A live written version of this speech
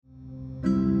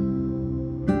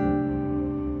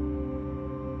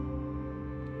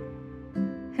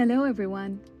Hello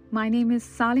everyone, my name is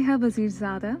Saliha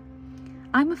Wazirzada.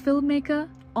 I'm a filmmaker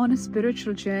on a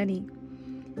spiritual journey.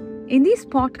 In these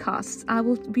podcasts, I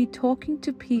will be talking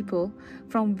to people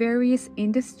from various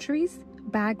industries,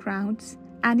 backgrounds,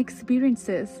 and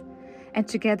experiences. And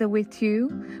together with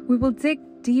you, we will dig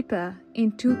deeper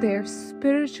into their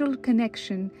spiritual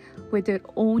connection with their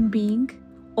own being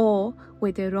or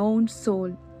with their own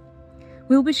soul.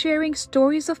 We'll be sharing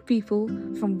stories of people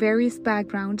from various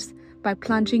backgrounds by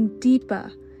plunging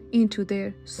deeper into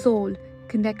their soul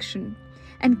connection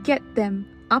and get them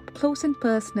up close and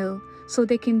personal so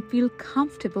they can feel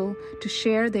comfortable to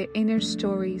share their inner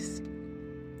stories.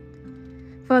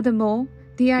 Furthermore,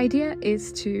 the idea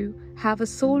is to have a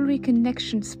soul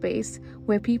reconnection space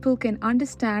where people can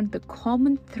understand the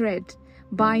common thread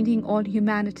binding all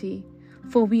humanity,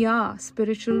 for we are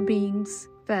spiritual beings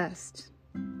first.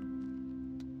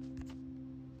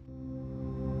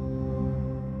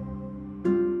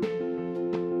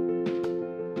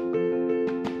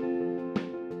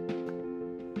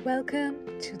 Welcome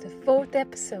to the 4th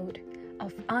episode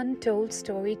of Untold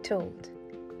Story Told.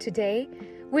 Today,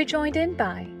 we're joined in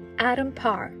by Adam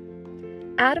Parr.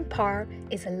 Adam Parr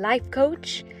is a life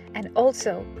coach and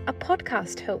also a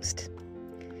podcast host.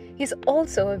 He's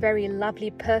also a very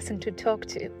lovely person to talk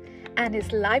to, and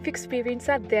his life experiences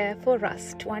are there for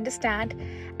us to understand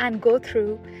and go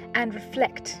through and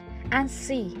reflect and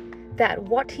see that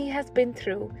what he has been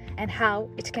through and how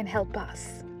it can help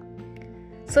us.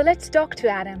 So let's talk to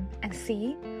Adam and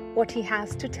see what he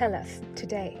has to tell us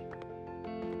today.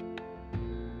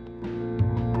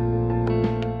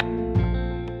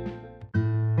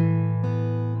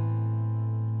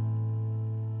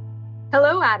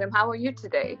 Hello, Adam. How are you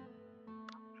today?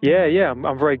 Yeah,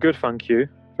 I'm very good, thank you.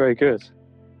 Very good.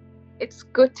 It's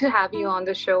good to have you on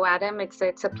the show, Adam.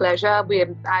 It's a pleasure. I've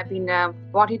been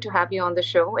wanting to have you on the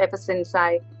show ever since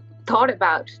I thought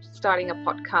about starting a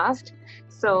podcast.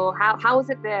 So how is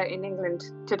it there in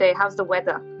England today? How's the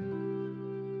weather?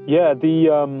 Yeah,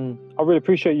 I really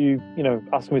appreciate you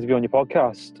asking me to be on your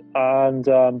podcast. And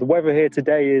the weather here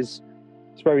today it's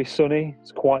very sunny.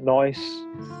 It's quite nice.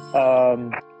 I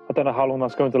don't know how long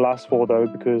that's going to last for though,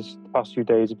 because the past few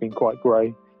days have been quite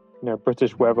grey.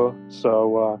 British weather.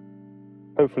 So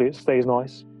hopefully it stays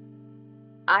nice.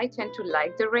 I tend to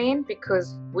like the rain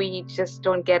because we just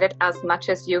don't get it as much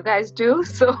as you guys do.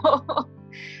 So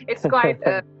it's quite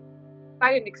an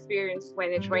experience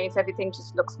when it rains. Everything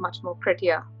just looks much more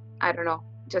prettier. I don't know.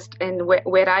 Just in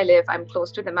where I live, I'm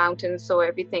close to the mountains, so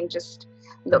everything just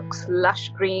looks lush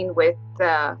green with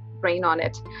rain on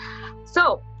it.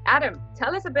 So, Adam,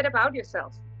 tell us a bit about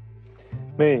yourself.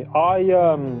 Me,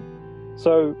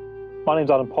 so my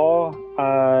name's Adam Parr,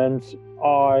 and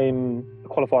I'm a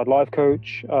qualified life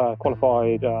coach.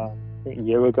 Qualified a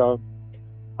year ago,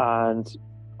 and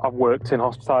I've worked in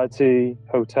hospitality,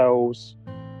 hotels,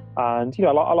 and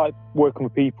I like working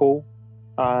with people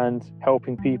and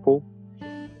helping people.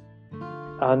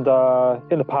 And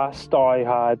in the past, I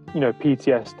had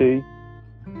PTSD,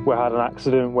 where I had an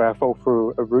accident where I fell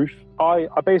through a roof. I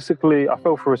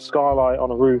fell through a skylight on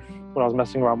a roof when I was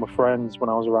messing around with friends when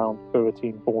I was around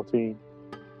 13, 14,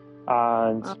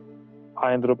 and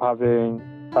I ended up having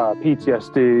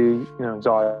PTSD,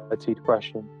 anxiety,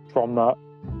 depression from that.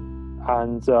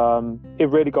 And it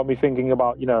really got me thinking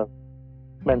about,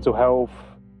 mental health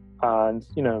and,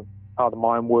 how the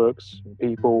mind works and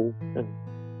people and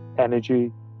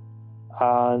energy.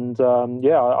 And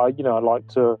I like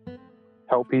to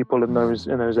help people in those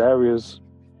areas.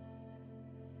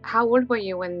 How old were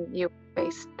you when you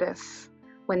faced this?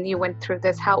 When you went through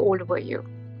this, how old were you?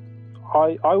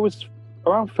 I was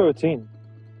around 13.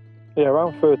 Yeah,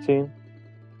 around 13.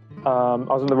 I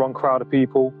was in the wrong crowd of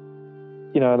people.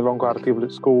 The wrong crowd of people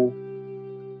at school.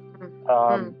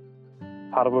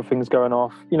 Had other things going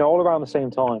off, all around the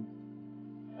same time.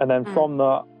 And then from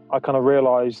that, I kind of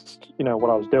realised, what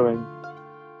I was doing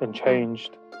and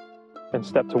changed and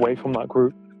stepped away from that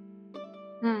group.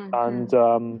 And,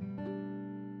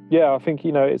 I think,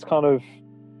 it's kind of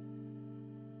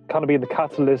being the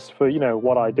catalyst for,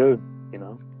 what I do,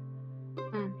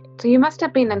 So you must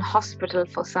have been in hospital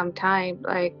for some time,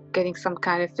 like getting some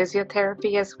kind of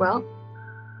physiotherapy as well?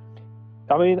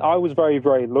 I mean, I was very,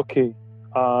 very lucky.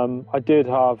 I did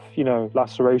have,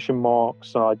 laceration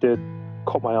marks, and I did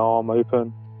cut my arm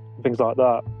open, things like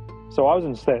that. So I was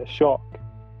in a state of shock.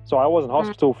 So I was in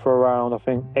hospital for around, I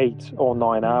think, 8 or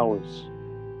 9 hours.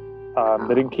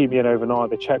 They didn't keep me in overnight.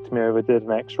 They checked me over, did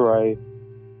an X-ray,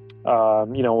 all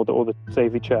the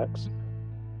safety checks,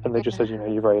 and they just said,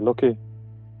 you're very lucky.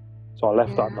 So I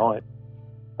left that night.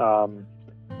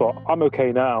 But I'm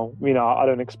okay now. I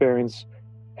don't experience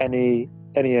any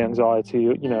any anxiety.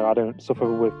 You know, I don't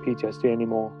suffer with PTSD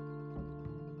anymore,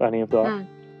 any of that.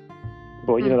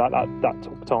 But you know, that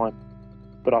took time.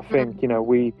 But I think, you know,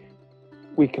 we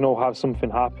can all have something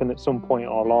happen at some point in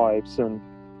our lives, and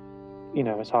you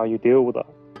know, it's how you deal with that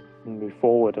and move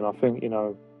forward. And I think, you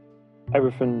know,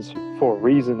 everything's for a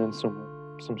reason in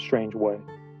some strange way.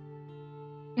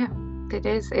 Yeah, it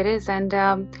is. And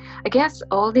I guess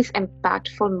all these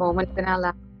impactful moments in our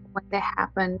life, when they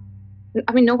happen,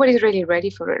 I mean, nobody's really ready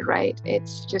for it, right?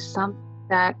 It's just something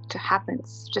that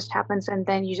happens, and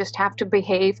then you just have to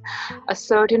behave a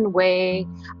certain way,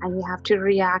 and you have to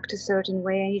react a certain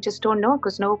way, and you just don't know,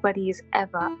 because nobody is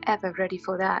ever ready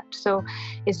for that. So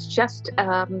it's just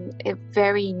a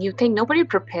very new thing. Nobody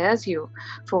prepares you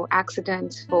for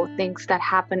accidents, for things that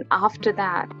happen after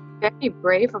that. Very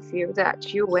brave of you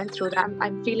that you went through that.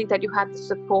 I'm feeling that you had the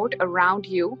support around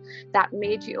you that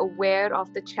made you aware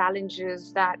of the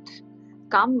challenges that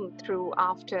come through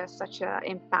after such an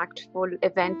impactful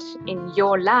event in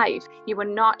your life. You were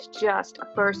not just a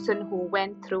person who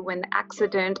went through an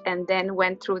accident and then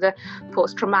went through the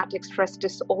post-traumatic stress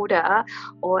disorder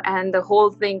and the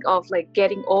whole thing of like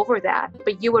getting over that,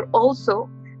 but you were also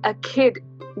a kid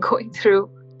going through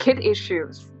kid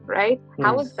issues, right?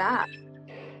 How was that?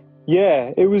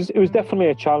 Yeah, it was definitely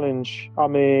a challenge. I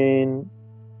mean,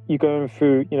 you're going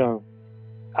through, you know,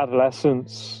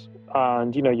 adolescence,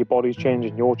 and you know, your body's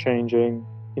changing, you're changing,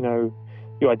 you know,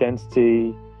 your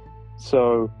identity.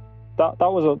 So that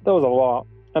was a lot,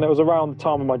 and it was around the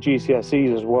time of my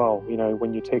GCSEs as well. You know,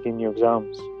 when you're taking your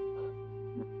exams,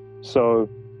 so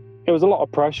it was a lot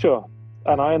of pressure,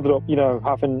 and I ended up, you know,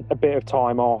 having a bit of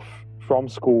time off from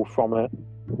school from it,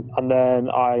 and then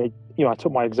I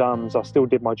took my exams. I still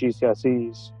did my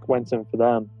GCSEs, went in for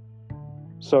them.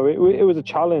 So it was a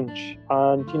challenge,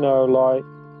 and you know, like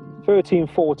 13,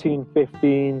 14,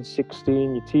 15,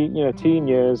 16, your teen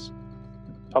years,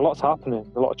 a lot's happening,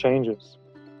 a lot of changes.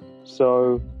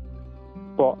 So,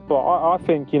 but I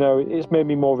think, you know, it's made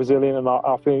me more resilient, and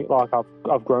I think like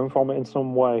I've grown from it in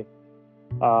some way.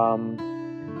 And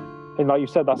like you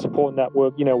said, that support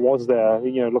network, you know, was there,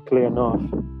 you know, luckily enough,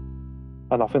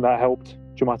 and I think that helped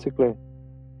dramatically.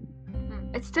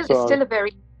 It's still a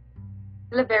very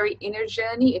inner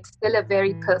journey. It's still a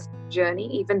very personal journey,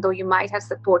 even though you might have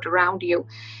support around you.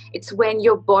 It's when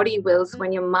your body wills,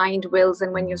 when your mind wills,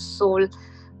 and when your soul,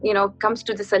 you know, comes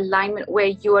to this alignment where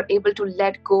you are able to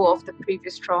let go of the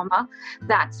previous trauma.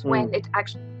 That's when it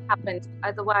actually happens.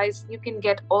 Otherwise, you can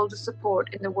get all the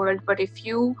support in the world, but if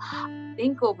you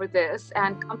think over this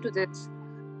and come to this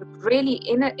really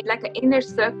inner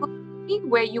circle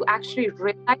where you actually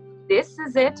realize this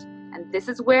is it, and this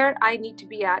is where I need to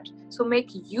be at. So make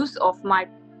use of my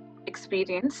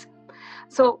experience.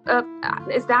 So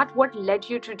is that what led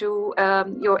you to do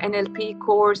your NLP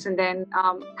course? And then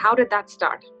how did that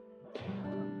start?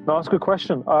 No, that's a good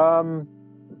question.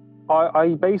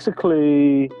 I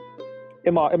basically,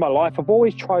 in my life, I've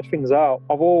always tried things out.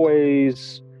 I've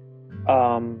always,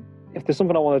 if there's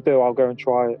something I want to do, I'll go and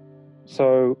try it.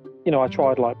 So, you know, I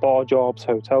tried like bar jobs,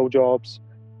 hotel jobs,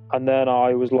 and then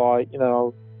I was like, you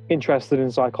know, interested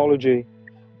in psychology.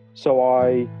 So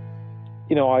I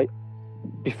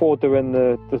before doing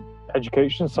the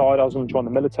education side, I was going to join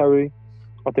the military.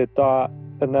 I did that,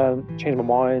 and then changed my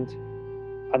mind.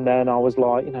 And then I was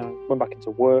like, you know, went back into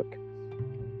work.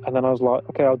 And then I was like,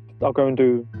 okay, I'll go and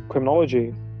do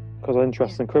criminology because I'm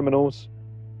interested in criminals.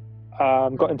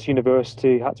 Got into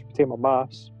university, had to retake my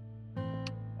maths.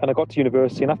 And I got to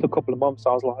university, and after a couple of months,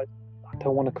 I was like, I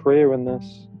don't want a career in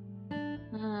this.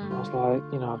 I was like,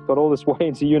 you know, I've got all this way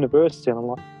into university, and I'm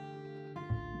like,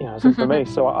 you know, it's not for me.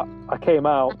 So I came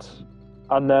out,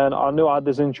 and then I knew I had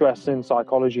this interest in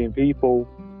psychology and people,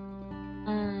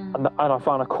 and I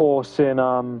found a course in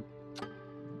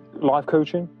life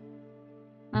coaching,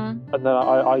 and then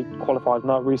I qualified in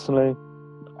that recently,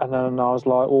 and then I was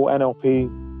like, oh,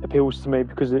 NLP appeals to me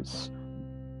because it's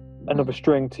another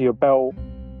string to your belt,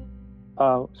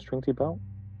 but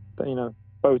you know,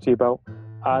 bow to your belt,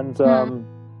 and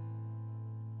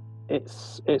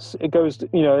it goes,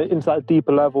 you know, into that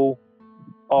deeper level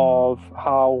of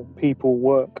how people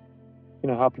work, you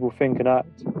know, how people think and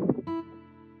act.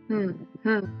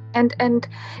 And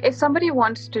if somebody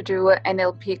wants to do an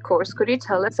NLP course, could you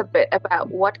tell us a bit about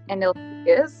what NLP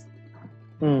is?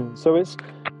 So it's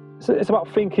about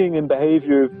thinking and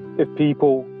behavior of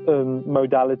people and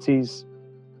modalities.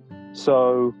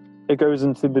 So it goes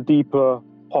into the deeper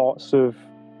parts of,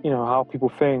 you know, how people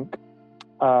think,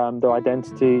 their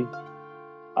identity,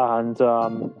 and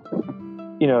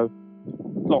you know,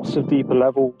 lots of deeper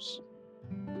levels.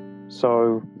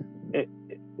 So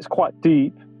it's quite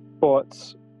deep,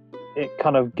 but it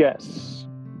kind of gets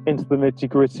into the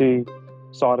nitty-gritty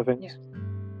side of things.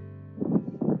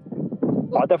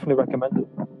 I definitely recommend it.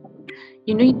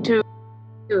 You need to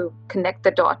connect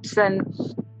the dots and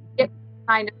get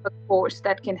kind of a course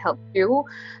that can help you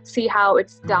see how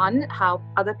it's done, how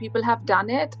other people have done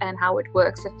it, and how it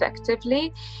works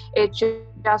effectively. It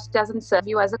just doesn't serve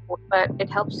you as a course, but it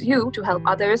helps you to help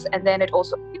others, and then it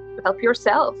also helps you to help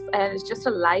yourself, and it's just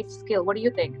a life skill. What do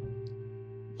you think?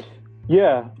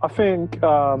 Yeah, I think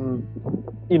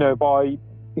by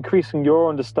increasing your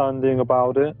understanding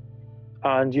about it,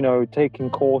 and taking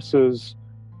courses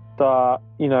that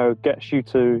gets you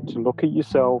to look at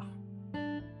yourself,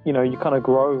 you kind of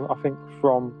grow, I think,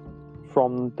 from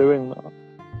doing that,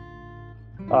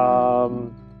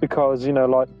 because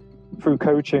like through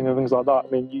coaching and things like that, I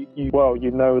mean, you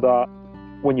know that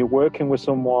when you're working with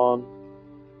someone,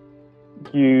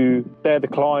 they're the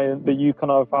client, but you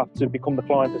kind of have to become the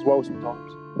client as well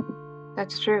sometimes.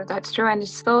 That's true, and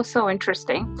it's so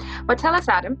interesting. But tell us,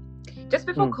 Adam, just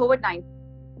before COVID-19,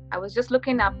 I was just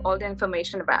looking up all the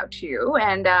information about you,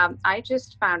 and I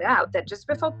just found out that just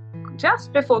before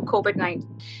COVID-19,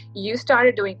 you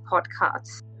started doing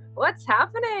podcasts. What's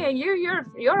happening?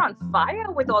 You're on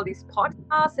fire with all these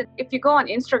podcasts. And if you go on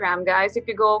Instagram, guys, if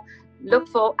you go look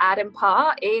for Adam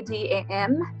Parr,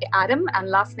 ADAM, Adam, and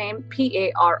last name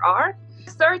PARR,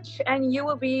 search, and you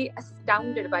will be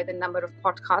astounded by the number of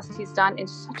podcasts he's done in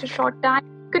such a short time.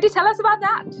 Could you tell us about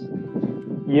that?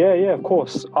 Yeah, of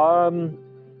course.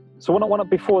 So when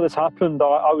before this happened,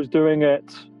 I was doing it.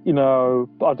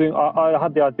 I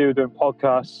had the idea of doing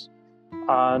podcasts,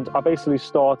 and I basically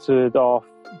started off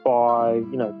by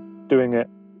doing it.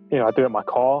 I do it in my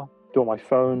car, do it on my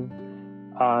phone,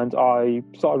 and I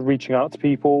started reaching out to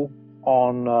people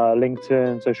on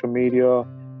LinkedIn, social media,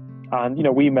 and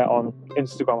we met on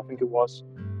Instagram, I think it was,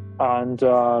 and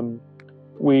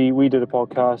we did a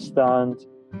podcast, and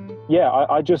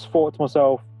I just thought to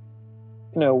myself,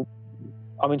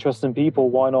 I'm interested in people.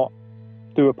 Why not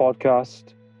do a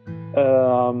podcast,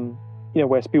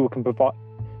 where people can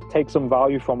take some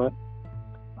value from it?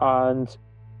 And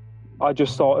I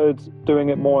just started doing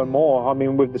it more and more. I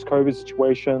mean, with this COVID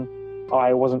situation,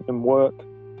 I wasn't in work,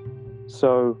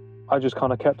 so I just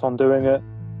kind of kept on doing it,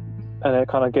 and it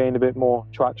kind of gained a bit more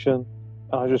traction,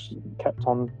 and I just kept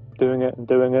on doing it.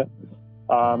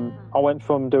 I went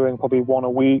from doing probably one a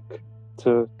week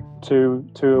to two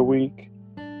a week,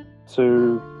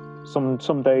 to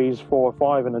some days 4 or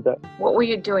 5 in a day. What were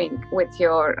you doing with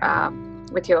your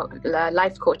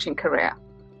life coaching career?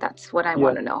 That's what I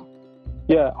want to know.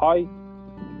 Yeah,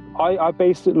 I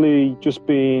basically just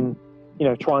been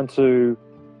trying to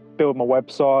build my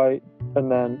website,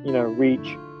 and then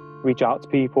reach out to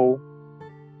people.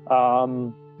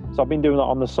 So I've been doing that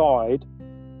on the side,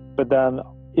 but then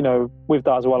with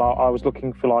that as well, I was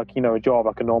looking for a job,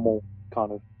 like a normal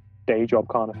kind of day job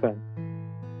kind of thing.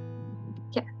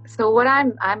 Yeah. So what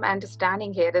I'm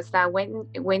understanding here is that what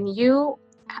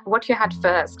you had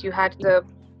first, you had the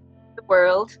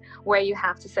world where you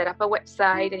have to set up a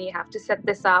website, and you have to set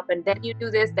this up, and then you do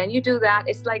this, then you do that.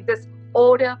 It's like this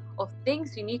order of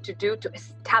things you need to do to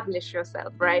establish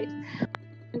yourself, right?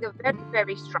 In a very,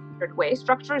 very structured way.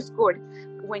 Structure is good.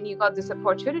 When you got this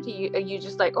opportunity, you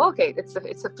just like, okay, it's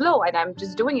a flow, and I'm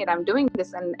just doing it. I'm doing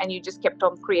this, and you just kept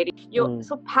on creating.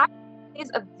 So passion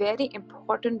plays a very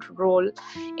important role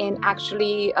in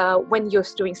actually when you're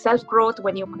doing self-growth,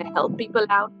 when you want to help people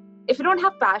out. If you don't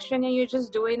have passion and you're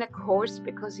just doing a course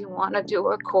because you want to do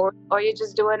a course, or you're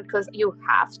just doing it because you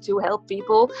have to help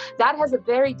people, that has a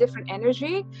very different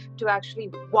energy to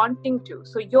actually wanting to.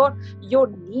 So your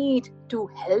need to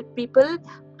help people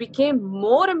became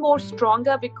more and more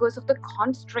stronger because of the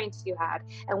constraints you had.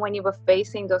 And when you were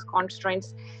facing those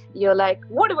constraints, you're like,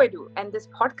 what do I do? And this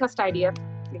podcast idea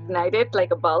ignited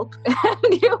like a bulb,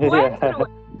 and you went through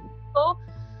it. So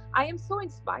I am so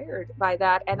inspired by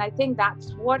that. And I think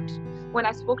that's what, when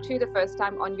I spoke to you the first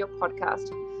time on your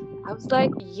podcast, I was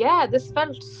like, yeah, this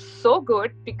felt so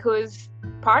good,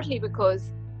 partly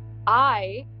because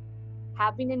I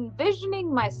have been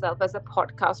envisioning myself as a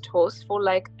podcast host for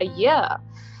like a year.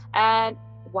 And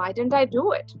why didn't I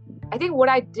do it? I think what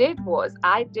I did was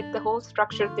I did the whole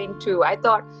structure thing too. I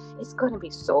thought it's going to be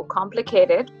so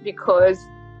complicated, because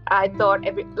I thought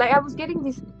I was getting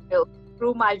these emails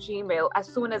through my Gmail as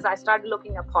soon as I started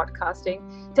looking at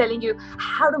podcasting, telling you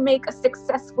how to make a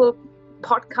successful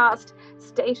podcast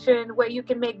station where you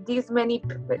can make these many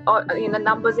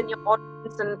numbers in your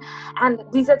audience, and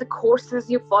these are the courses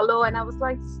you follow. And I was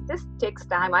like, this takes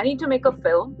time. I need to make a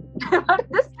film.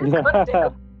 This is going to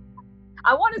take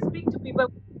I want to speak to people,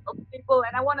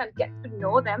 and I want to get to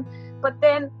know them. But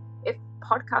then if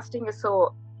podcasting is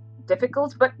so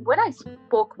difficult, but when I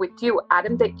spoke with you,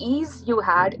 Adam, the ease you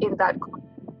had in that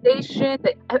conversation,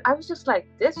 I was just like,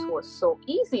 this was so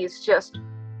easy. It's just,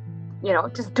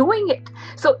 just doing it.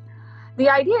 So the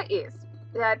idea is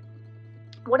that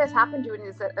what has happened during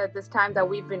this time that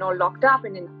we've been all locked up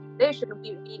and in isolation,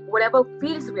 whatever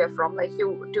fields we are from, like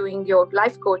you doing your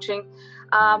life coaching,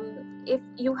 if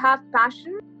you have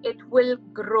passion, it will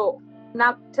grow.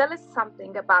 Now, tell us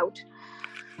something about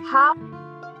how,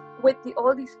 with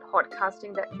all these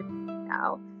podcasting that you do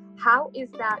now, how is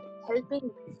that helping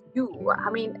you?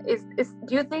 I mean,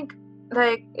 do you think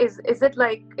is it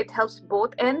like it helps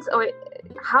both ends, or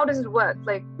how does it work?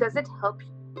 Like, does it help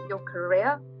your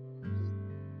career?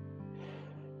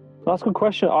 That's a good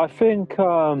question. I think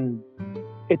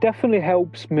it definitely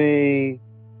helps me.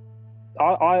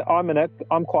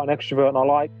 I'm quite an extrovert, and I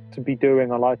like to be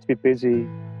busy.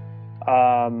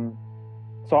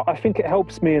 So I think it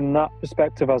helps me in that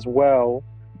perspective as well,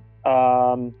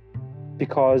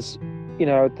 because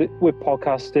with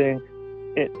podcasting,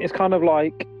 it's kind of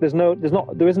like there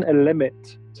isn't a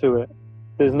limit to it.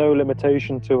 There's no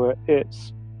limitation to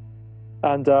it.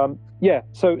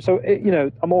 So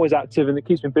I'm always active and it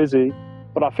keeps me busy,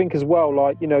 but I think as well,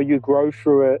 like, you grow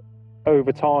through it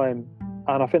over time.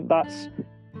 And I think that's,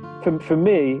 for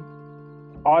me,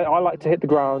 I like to hit the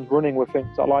ground running with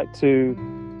things. I like to,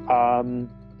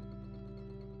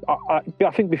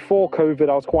 I think before COVID,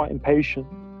 I was quite impatient.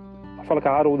 I felt like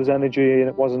I had all this energy and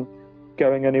it wasn't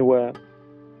going anywhere.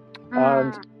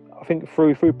 And I think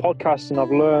through podcasting, I've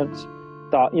learned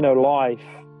that, life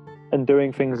and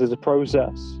doing things is a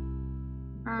process.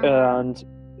 And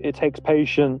it takes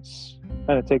patience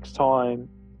and it takes time,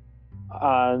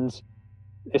 and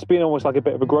it's been almost like a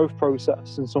bit of a growth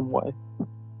process in some way.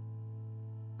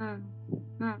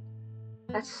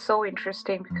 That's so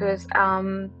interesting, because I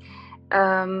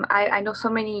know so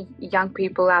many young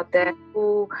people out there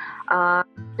who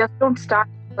just don't start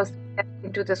because they get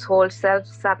into this whole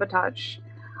self-sabotage,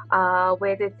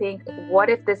 where they think, what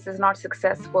if this is not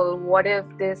successful? What if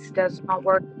this does not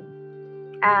work?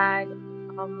 And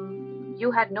you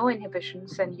had no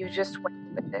inhibitions and you just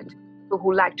went with it. People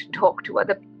who like to talk to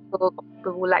other people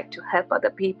who like to help other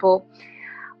people.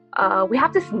 We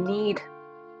have this need,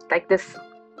 like this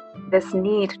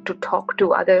need to talk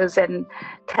to others and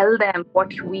tell them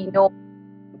what we know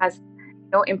has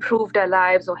improved our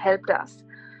lives or helped us.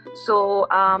 So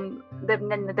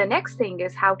the next thing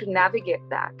is how to navigate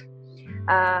that.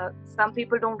 Some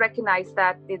people don't recognize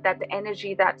that the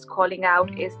energy that's calling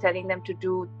out is telling them to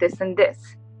do this and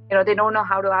this. They don't know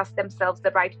how to ask themselves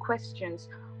the right questions,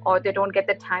 or they don't get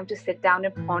the time to sit down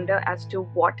and ponder as to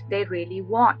what they really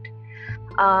want.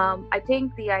 I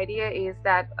think the idea is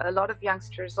that a lot of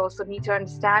youngsters also need to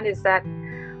understand is that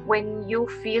when you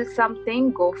feel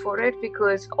something, go for it,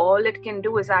 because all it can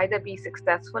do is either be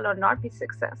successful or not be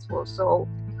successful. So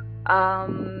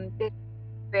be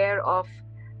aware of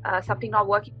something not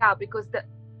working out, because the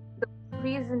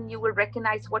reason you will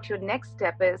recognize what your next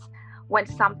step is when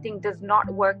something does not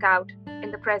work out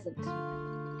in the present.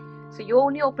 So you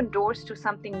only open doors to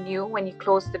something new when you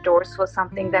close the doors for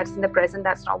something that's in the present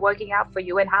that's not working out for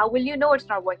you. And how will you know it's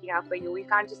not working out for you? You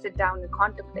can't just sit down and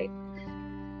contemplate.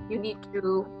 You need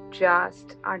to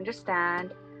just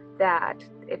understand that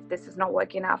if this is not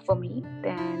working out for me,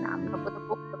 then I'm not going to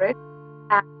go for it.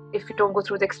 And if you don't go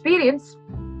through the experience,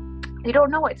 you don't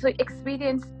know it. So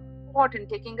experience is important.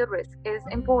 Taking a risk is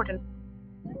important.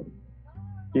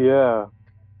 Yeah.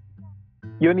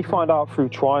 You only find out through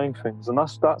trying things, and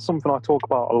that's something I talk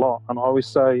about a lot. And I always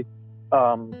say,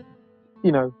 if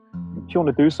you want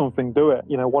to do something, do it.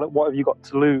 What have you got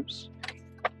to lose?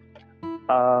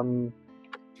 I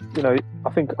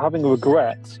think having a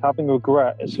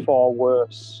regret is far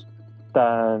worse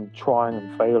than trying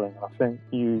and failing. I think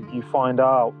you find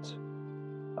out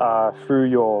through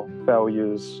your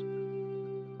failures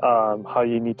how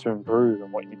you need to improve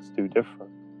and what you need to do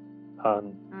different.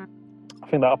 And I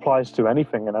think that applies to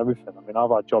anything and everything. I mean, I've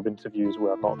had job interviews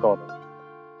where I've not got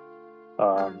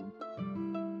them.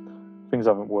 Things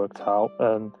haven't worked out,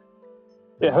 and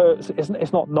it hurts.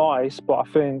 It's not nice, but I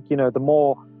think the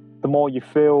more you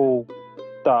feel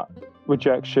that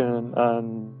rejection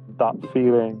and that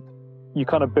feeling, you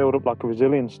kind of build up like a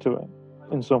resilience to it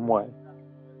in some way.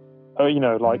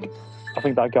 Like I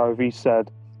think that Gary Vee said,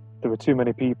 there are too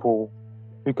many people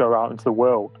who go out into the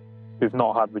world who've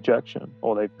not had rejection,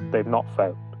 or they've not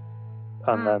failed,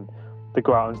 and then they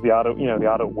go out into the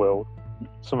adult world,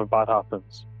 something bad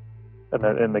happens, and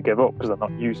then they give up because they're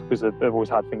not used, because they've always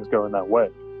had things going their way.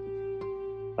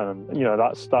 And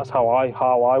that's how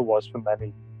I was for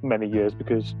many years,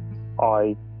 because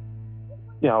I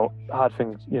had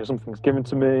things, some things given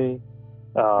to me.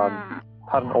 Mm.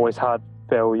 Hadn't always had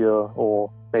failure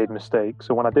or made mistakes.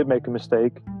 So when I did make a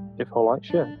mistake, it felt like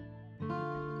shit.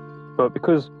 But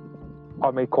because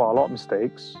I made quite a lot of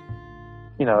mistakes,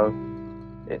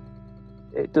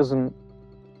 it doesn't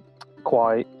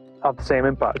quite have the same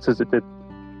impact as it did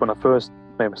when I first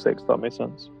made mistakes, if that makes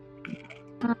sense.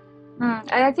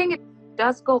 And I think it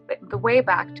does go way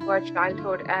back to our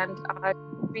childhood and our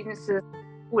experiences in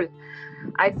school.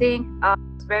 I think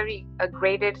it's very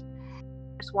graded.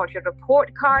 You just want your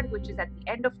report card, which is at the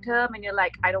end of term, and you're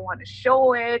like, I don't want to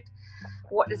show it.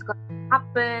 What is going to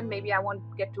happen? Maybe I won't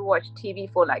get to watch TV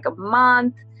for like a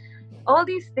month. All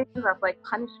these things of like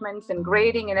punishments and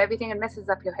grading and everything, it messes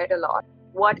up your head a lot.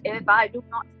 What if I do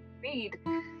not succeed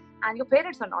and your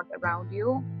parents are not around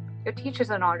you, your teachers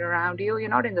are not around you, you're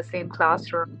not in the same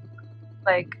classroom?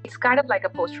 Like, it's kind of like a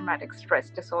post-traumatic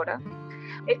stress disorder.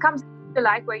 It comes to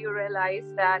life where you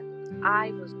realize that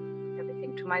I was doing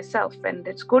everything to myself, and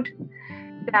it's good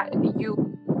that you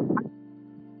are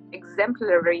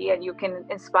exemplary and you can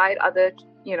inspire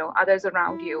others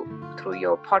around you through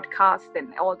your podcast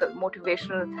and all the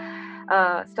motivational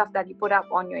stuff that you put up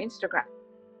on your Instagram.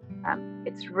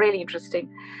 It's really interesting.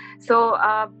 So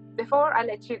before I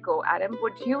let you go, Adam,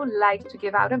 would you like to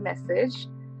give out a message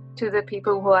to the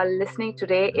people who are listening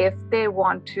today if they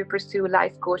want to pursue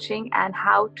life coaching and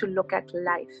how to look at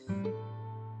life?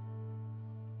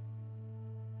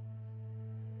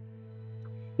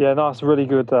 Yeah, no, that's a really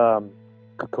good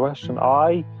question.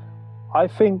 I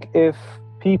think if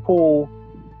people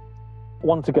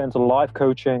want to get into life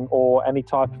coaching or any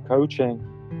type of coaching,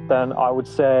 then I would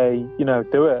say,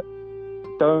 do it.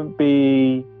 Don't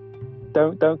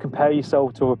compare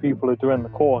yourself to other people who are doing the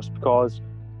course, because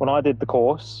when I did the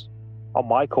course, on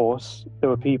my course, there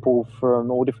were people from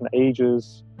all different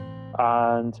ages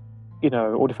and,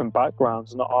 all different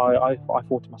backgrounds. And I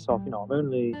thought to myself, I'm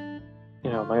only, in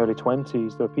my early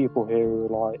 20s. There are people here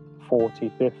who are like 40,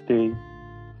 50,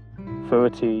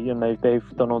 30, and they've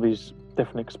done all these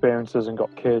different experiences and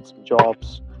got kids and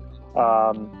jobs.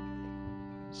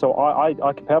 So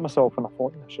I compared myself and I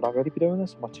thought, should I really be doing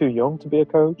this? Am I too young to be a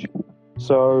coach?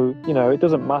 So, it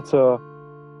doesn't matter,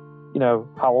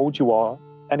 how old you are,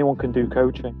 anyone can do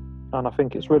coaching. And I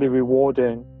think it's really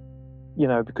rewarding,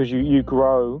 because you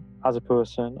grow as a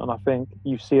person, and I think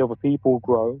you see other people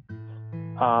grow.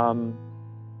 And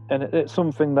it's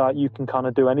something that you can kind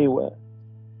of do anywhere.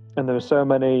 And there are so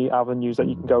many avenues that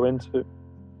you can go into.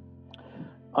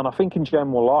 And I think in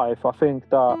general life, I think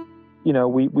that,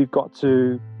 we've got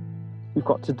to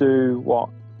do what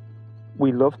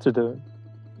we love to do,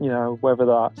 whether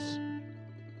that's,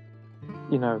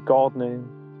 gardening,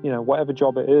 whatever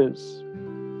job it is,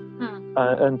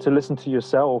 and to listen to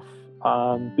yourself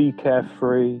and be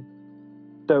carefree.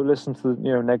 Don't listen to the,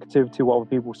 negativity, what other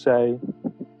people say.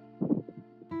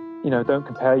 Don't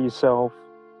compare yourself,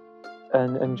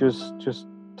 and just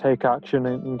take action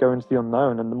and go into the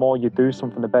unknown. And the more you do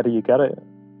something, the better you get it.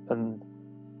 And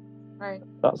right.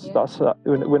 That's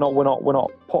we're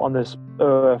not put on this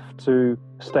earth to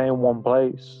stay in one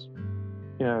place.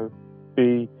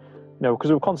 Because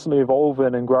we're constantly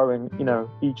evolving and growing.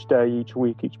 Each day, each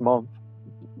week, each month,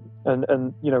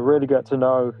 and really get to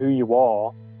know who you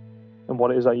are and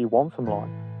what it is that you want from life,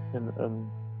 and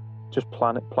just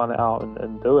plan it out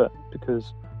and do it,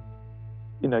 because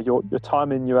your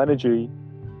time and your energy,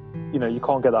 you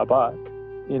can't get that back,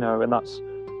 and that's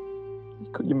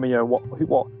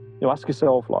what ask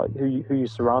yourself, like, who you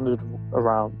surrounded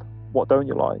around, what don't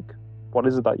you like, what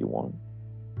is it that you want,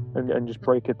 and just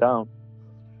break it down.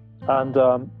 And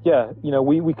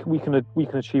we can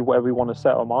achieve whatever we want to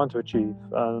set our mind to achieve,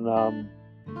 and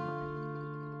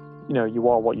you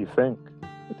are what you think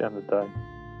at the end of the day.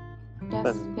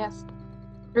 Yes,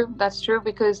 true. That's true,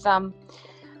 because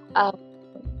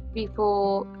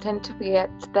people tend to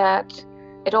forget that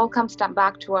it all comes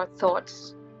back to our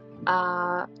thoughts.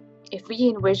 If we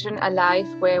envision a life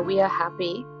where we are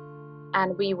happy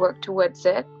and we work towards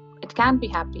it, it can be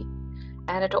happy,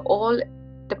 and it all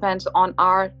depends on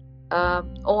our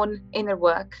own inner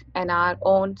work and our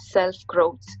own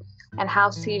self-growth and how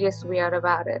serious we are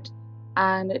about it.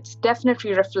 And it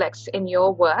definitely reflects in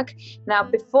your work. Now,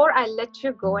 before I let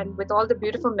you go, and with all the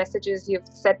beautiful messages you've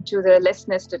said to the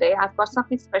listeners today, I've got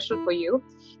something special for you.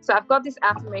 So I've got this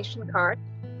affirmation card.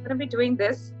 I'm going to be doing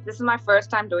this. This is my first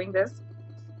time doing this.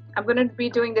 I'm going to be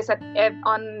doing this at the end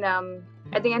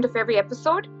of every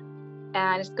episode.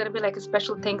 And it's going to be like a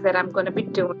special thing that I'm going to be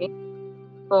doing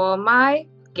for my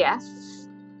guests.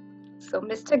 So,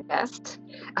 Mr. Guest,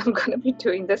 I'm going to be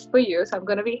doing this for you. So I'm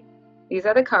going to be These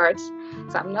are the cards.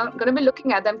 So I'm not going to be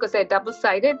looking at them because they're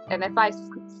double-sided. And if I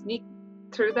sneak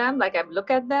through them, like I look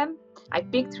at them, I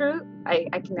peek through, I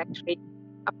can actually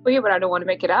up for you, but I don't want to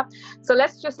make it up. So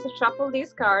let's just shuffle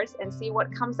these cards and see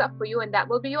what comes up for you. And that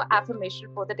will be your affirmation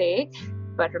for the day.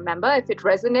 But remember, if it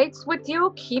resonates with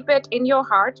you, keep it in your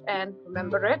heart and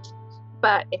remember it.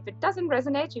 But if it doesn't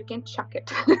resonate, you can chuck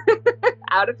it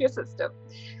out of your system.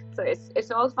 So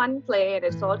it's all fun and play, and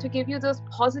it's all to give you those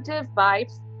positive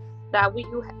vibes that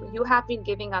you have been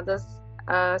giving others.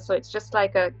 So it's just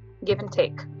like a give and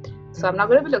take. So I'm not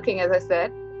going to be looking, as I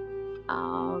said.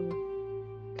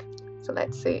 So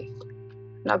let's see.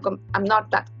 I'm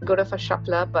not that good of a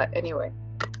shuffler, but anyway.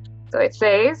 So it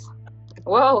says,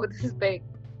 whoa, this is big.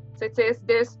 So it says,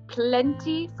 there's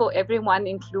plenty for everyone,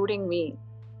 including me.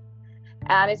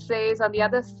 And it says on the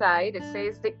other side, it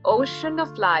says, the ocean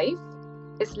of life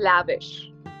is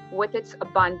lavish with its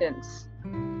abundance.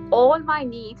 All my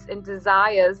needs and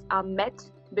desires are met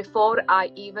before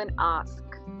I even ask.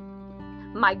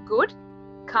 My good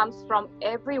comes from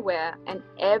everywhere and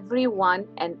everyone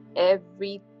and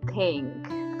everything.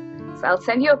 So I'll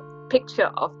send you a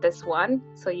picture of this one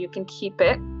so you can keep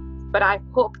it. But I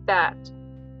hope that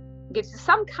gives you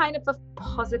some kind of a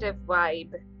positive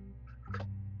vibe.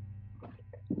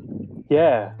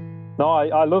 Yeah, no,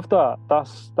 I love that.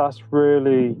 That's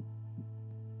really,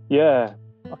 yeah,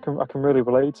 I can really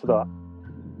relate to that.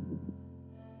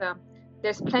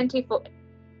 There's plenty for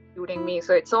including me.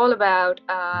 So it's all about,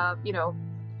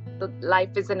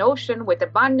 life is an ocean with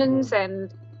abundance,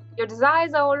 and your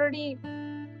desires are already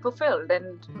fulfilled,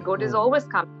 and good is always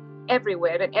coming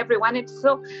everywhere and everyone. I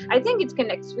think it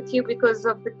connects with you because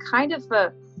of the kind of,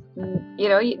 the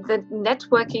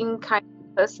networking kind of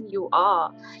person you are.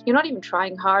 You're not even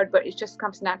trying hard, but it just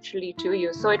comes naturally to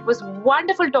you. So it was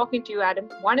wonderful talking to you, Adam.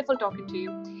 Wonderful talking to you.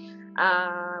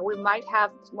 We might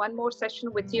have one more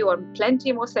session with you, or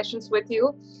plenty more sessions with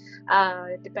you,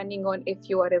 depending on if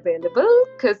you are available,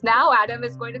 because now Adam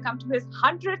is going to come to his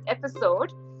 100th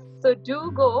episode. So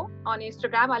do go on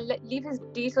Instagram. I'll leave his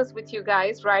details with you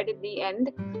guys right at the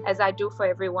end, as I do for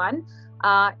everyone.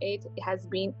 It has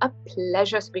been a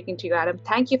pleasure speaking to you, Adam.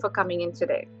 Thank you for coming in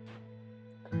today.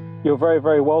 You're very,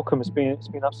 very welcome. It's been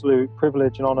an absolute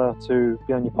privilege and honor to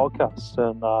be on your podcast,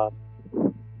 and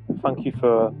thank you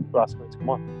for asking me to come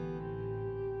on.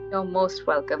 You're most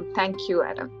welcome. Thank you,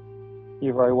 Adam.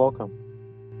 You're very welcome.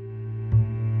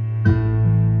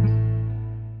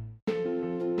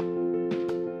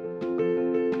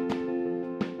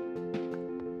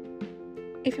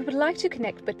 If you would like to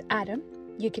connect with Adam,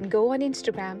 you can go on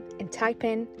Instagram and type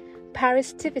in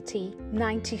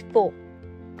Paristivity94.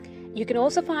 You can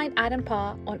also find Adam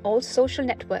Parr on all social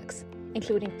networks,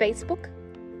 including Facebook,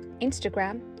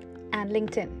 Instagram, and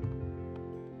LinkedIn.